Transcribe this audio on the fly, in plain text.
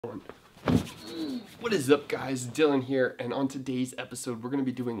What is up, guys? Dylan here, and on today's episode we're going to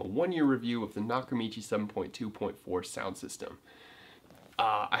be doing a 1-year review of the Nakamichi 7.2.4 sound system.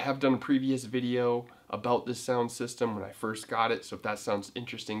 I have done a previous video about this sound system when I first got it, so if that sounds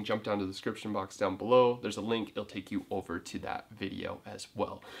interesting, jump down to the description box down below. There's a link, it'll take you over to that video as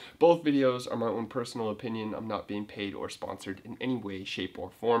well. Both videos are my own personal opinion. I'm not being paid or sponsored in any way, shape,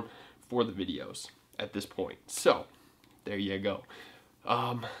 or form for the videos at this point. So, there you go.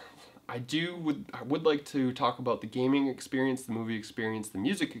 I would like to talk about the gaming experience, the movie experience, the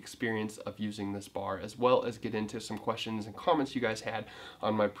music experience of using this bar, as well as get into some questions and comments you guys had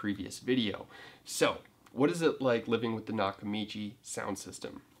on my previous video. So, what is it like living with the Nakamichi sound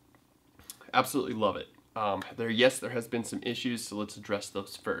system? Absolutely love it. Yes, there has been some issues, so let's address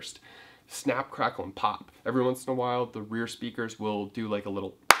those first. Snap, crackle, and pop. Every once in a while, the rear speakers will do like a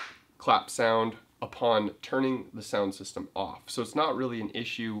little clap sound upon turning the sound system off. So it's not really an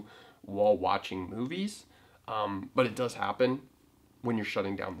issue while watching movies, but it does happen when you're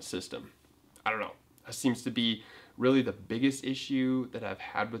shutting down the system. I don't know. That seems to be really the biggest issue that I've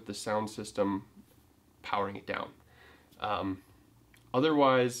had with the sound system powering it down.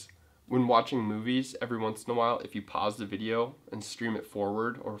 Otherwise, when watching movies, every once in a while, if you pause the video and stream it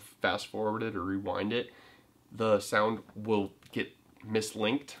forward or fast forward it or rewind it, the sound will get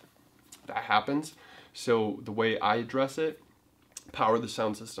mislinked. That happens. So the way I address it, power the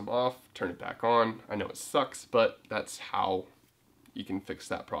sound system off, turn it back on. I know it sucks, but that's how you can fix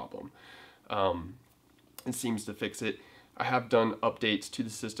that problem. It seems to fix it. I have done updates to the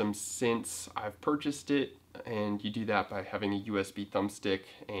system since I've purchased it, and you do that by having a USB thumbstick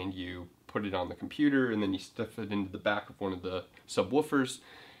and you put it on the computer and then you stuff it into the back of one of the subwoofers,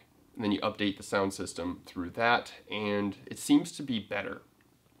 and then you update the sound system through that, and it seems to be better.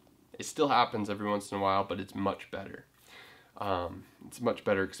 It still happens every once in a while, but it's much better. It's a much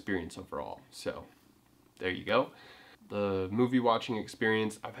better experience overall. So there you go. The movie watching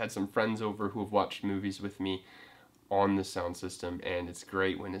experience, I've had some friends over who have watched movies with me on the sound system, and it's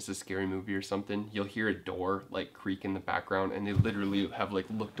great when it's a scary movie or something. You'll hear a door like creak in the background, and they literally have like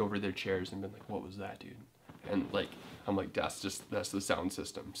looked over their chairs and been like, "What was that, dude?" And like, I'm like, that's the sound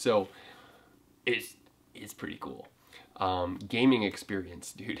system. So it's pretty cool. Gaming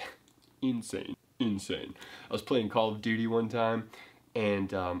experience, dude. Insane. I was playing Call of Duty one time,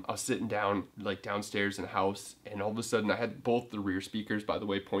 and I was sitting down like downstairs in a house, and all of a sudden I had both the rear speakers, by the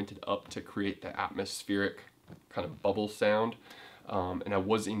way, pointed up to create the atmospheric kind of bubble sound, and I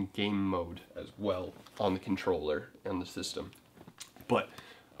was in game mode as well on the controller and the system. But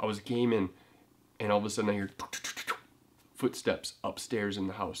I was gaming, and all of a sudden I hear footsteps upstairs in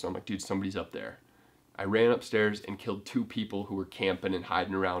the house, and I'm like, dude, somebody's up there. I ran upstairs and killed 2 people who were camping and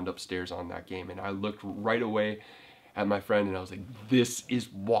hiding around upstairs on that game, and I looked right away at my friend and I was like, this is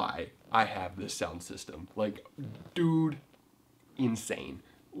why I have this sound system. Like, dude, insane.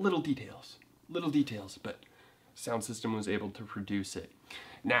 Little details, but sound system was able to produce it.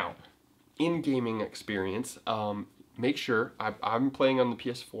 Now, in gaming experience, make sure, I'm playing on the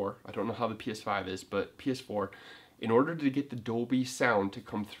PS4, I don't know how the PS5 is, but PS4, in order to get the Dolby sound to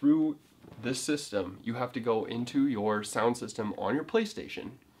come through this system, you have to go into your sound system on your PlayStation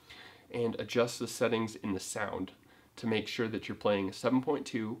and adjust the settings in the sound to make sure that you're playing a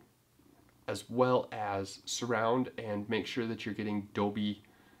 7.2 as well as surround, and make sure that you're getting Dolby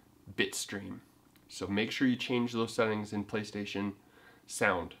bitstream. So make sure you change those settings in PlayStation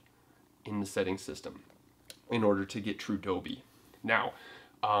sound in the settings system in order to get true Dolby. Now,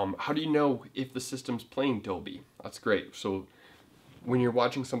 how do you know if the system's playing Dolby? That's great. So when you're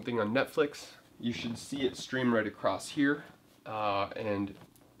watching something on Netflix, you should see it stream right across here, and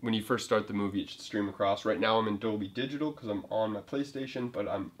when you first start the movie, it should stream across. Right now I'm in Dolby Digital because I'm on my PlayStation, but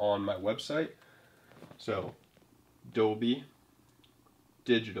I'm on my website. So, Dolby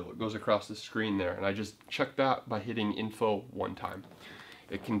Digital, it goes across the screen there, and I just checked that by hitting info one time.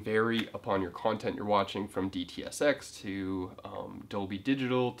 It can vary upon your content you're watching, from DTSX to Dolby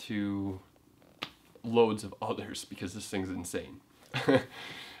Digital to loads of others, because this thing's insane.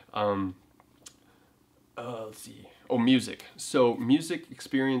 Let's see. Oh, music. So music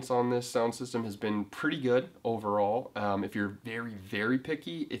experience on this sound system has been pretty good overall. If you're very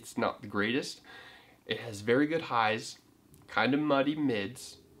picky, it's not the greatest. It has very good highs, kind of muddy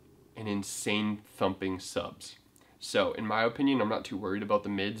mids, and insane thumping subs. So in my opinion, I'm not too worried about the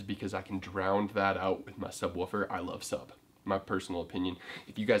mids because I can drown that out with my subwoofer. I love sub. My personal opinion.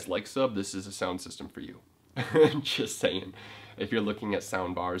 If you guys like sub, this is a sound system for you. Just saying. If you're looking at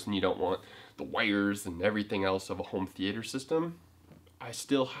sound bars and you don't want the wires and everything else of a home theater system, I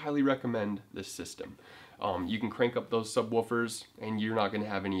still highly recommend this system. You can crank up those subwoofers and you're not going to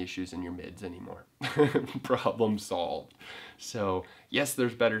have any issues in your mids anymore. Problem solved. So yes,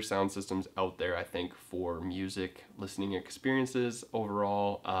 there's better sound systems out there, I think, for music listening experiences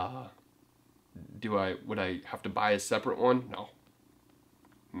overall. Would I have to buy a separate one?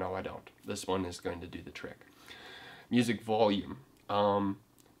 No, I don't. This one is going to do the trick. Music volume.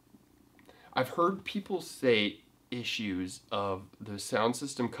 I've heard people say issues of the sound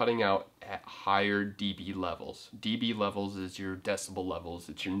system cutting out at higher dB levels. dB levels is your decibel levels,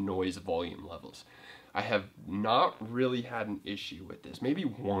 it's your noise volume levels. I have not really had an issue with this. Maybe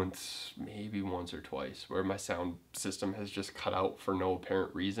once or twice, where my sound system has just cut out for no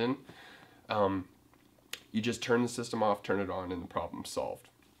apparent reason. You just turn the system off, turn it on, and the problem's solved.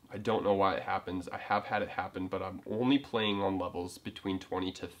 I don't know why it happens. I have had it happen, but I'm only playing on levels between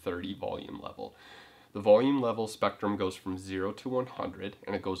 20 to 30 volume level. The volume level spectrum goes from 0 to 100,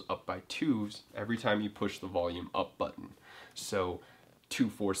 and it goes up by 2s every time you push the volume up button. So 2,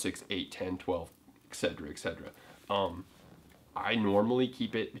 4, 6, 8, 10, 12, etc., etc. I normally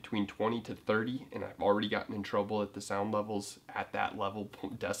keep it between 20 to 30, and I've already gotten in trouble at the sound levels at that level,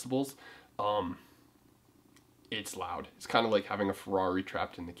 decibels. It's loud. It's kind of like having a Ferrari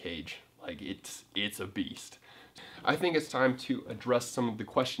trapped in the cage. Like, it's a beast. I think it's time to address some of the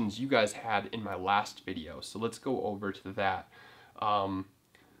questions you guys had in my last video. So let's go over to that.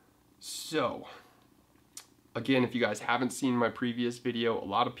 So again, if you guys haven't seen my previous video, a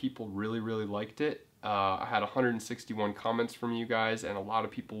lot of people really liked it. I had 161 comments from you guys, and a lot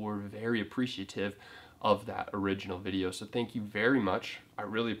of people were very appreciative of that original video. So thank you very much. I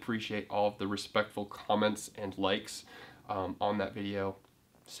really appreciate all of the respectful comments and likes on that video.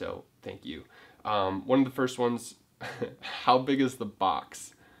 So thank you. One of the first ones, how big is the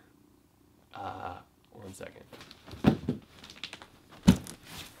box? One second.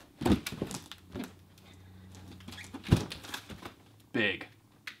 Big.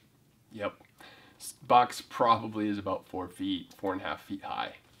 Yep. This box probably is about 4.5 feet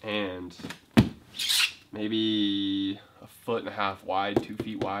high, and maybe 1.5 feet wide, 2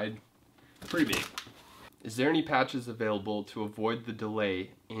 feet wide. Pretty big. Is there any patches available to avoid the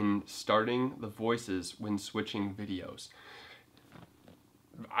delay in starting the voices when switching videos?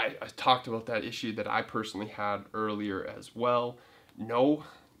 I talked about that issue that I personally had earlier as well. No,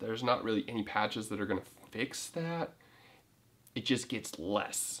 there's not really any patches that are going to fix that. It just gets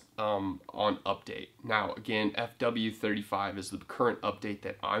less on update. Now, again, FW35 is the current update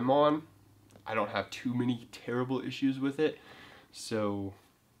that I'm on. I don't have too many terrible issues with it, so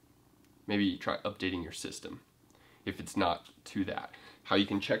maybe try updating your system if it's not to that. How you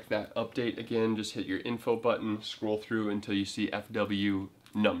can check that update, again, just hit your info button, scroll through until you see FW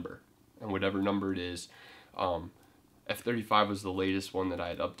number, and whatever number it is. F35 was the latest one that I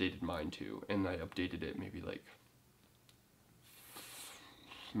had updated mine to, and I updated it maybe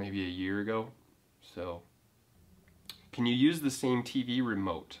a year ago. So, can you use the same TV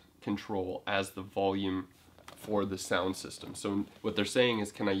remote control as the volume for the sound system? So what they're saying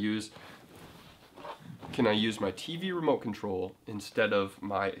is, can I use my TV remote control instead of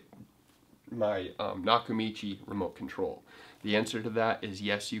my Nakamichi remote control? The answer to that is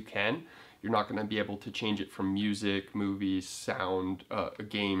yes, you can. You're not going to be able to change it from music, movies, sound,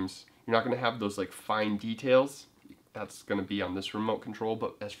 games. You're not going to have those like fine details. That's going to be on this remote control,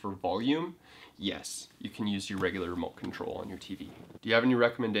 but as for volume, yes, you can use your regular remote control on your TV. Do you have any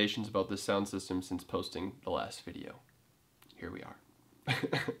recommendations about this sound system since posting the last video? Here we are.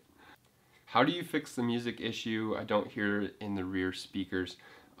 How do you fix the music issue? I don't hear it in the rear speakers.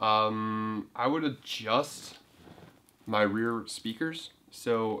 I would adjust my rear speakers.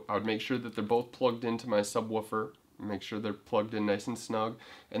 So I would make sure that they're both plugged into my subwoofer, make sure they're plugged in nice and snug,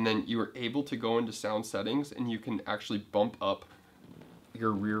 and then you are able to go into sound settings and you can actually bump up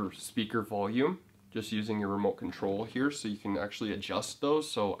your rear speaker volume just using your remote control here, so you can actually adjust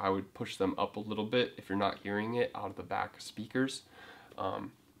those. So I would push them up a little bit if you're not hearing it out of the back speakers.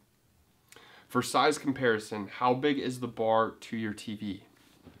 For size comparison, how big is the bar to your TV?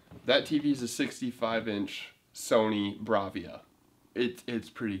 That TV is a 65-inch Sony Bravia. It's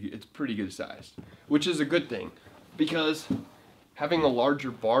pretty good sized, which is a good thing, because having a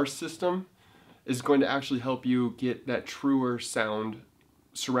larger bar system is going to actually help you get that truer sound,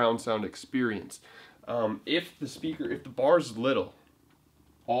 surround sound experience. If the bar is little,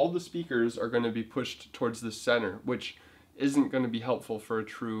 all the speakers are going to be pushed towards the center, which isn't going to be helpful for a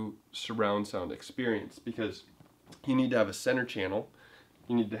true surround sound experience, because you need to have a center channel,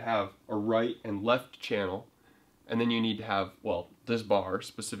 you need to have a right and left channel, and then you need to have, well, this bar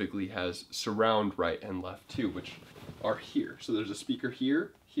specifically has surround right and left too, which are here. So there's a speaker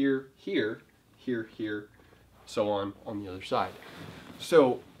here, here, here, here, here, so on the other side.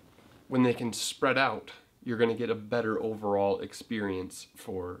 So when they can spread out, you're going to get a better overall experience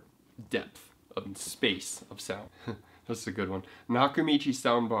for depth of space of sound. That's a good one. Nakamichi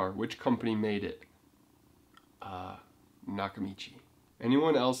Sandbar. Which company made it? Nakamichi.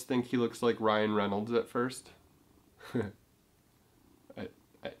 Anyone else think he looks like Ryan Reynolds at first?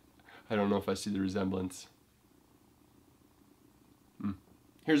 I don't know if I see the resemblance.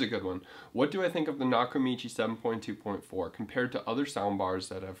 Here's a good one. What do I think of the Nakamichi 7.2.4 compared to other soundbars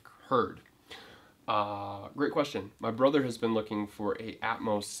that I've heard? Great question. My brother has been looking for a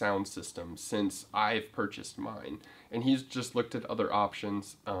Atmos sound system since I've purchased mine, and he's just looked at other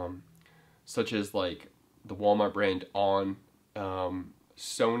options, such as like the Walmart brand On,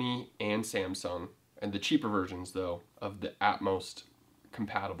 Sony, and Samsung, and the cheaper versions though of the Atmos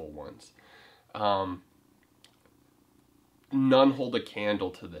compatible ones. None hold a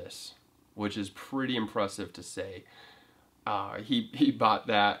candle to this, which is pretty impressive to say. He bought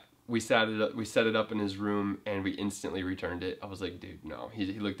that. We set it up in his room, and we instantly returned it. I was like, dude, no.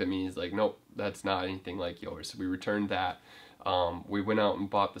 He looked at me. He's like, nope, that's not anything like yours. So we returned that. We went out and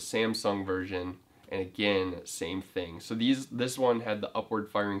bought the Samsung version, and again, same thing. So this one had the upward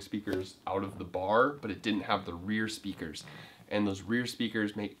firing speakers out of the bar, but it didn't have the rear speakers, and those rear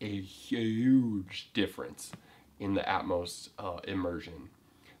speakers make a huge difference in the Atmos immersion,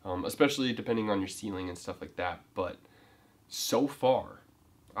 especially depending on your ceiling and stuff like that. But so far,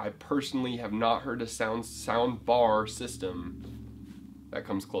 I personally have not heard a sound bar system that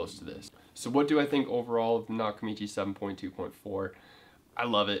comes close to this. So what do I think overall of the Nakamichi 7.2.4? I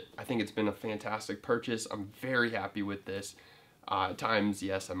love it. I think it's been a fantastic purchase. I'm very happy with this. At times,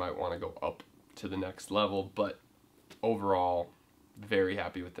 yes, I might want to go up to the next level, but overall, very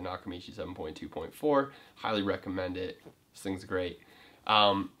happy with the Nakamichi 7.2.4. Highly recommend it. This thing's great.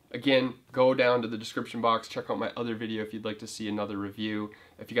 Again, go down to the description box, check out my other video if you'd like to see another review.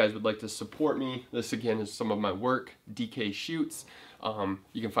 If you guys would like to support me, this again is some of my work, DK Shoots.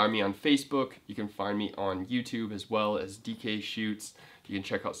 You can find me on Facebook, you can find me on YouTube as well as DK Shoots. You can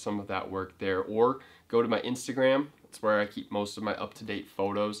check out some of that work there, or go to my Instagram. That's where I keep most of my up-to-date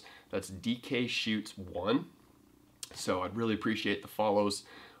photos. That's DK Shoots 1. So I'd really appreciate the follows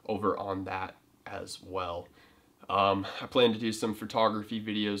over on that as well. I plan to do some photography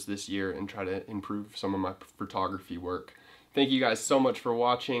videos this year and try to improve some of my photography work. Thank you guys so much for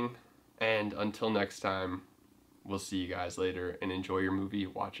watching, and until next time, we'll see you guys later, and enjoy your movie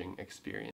watching experience.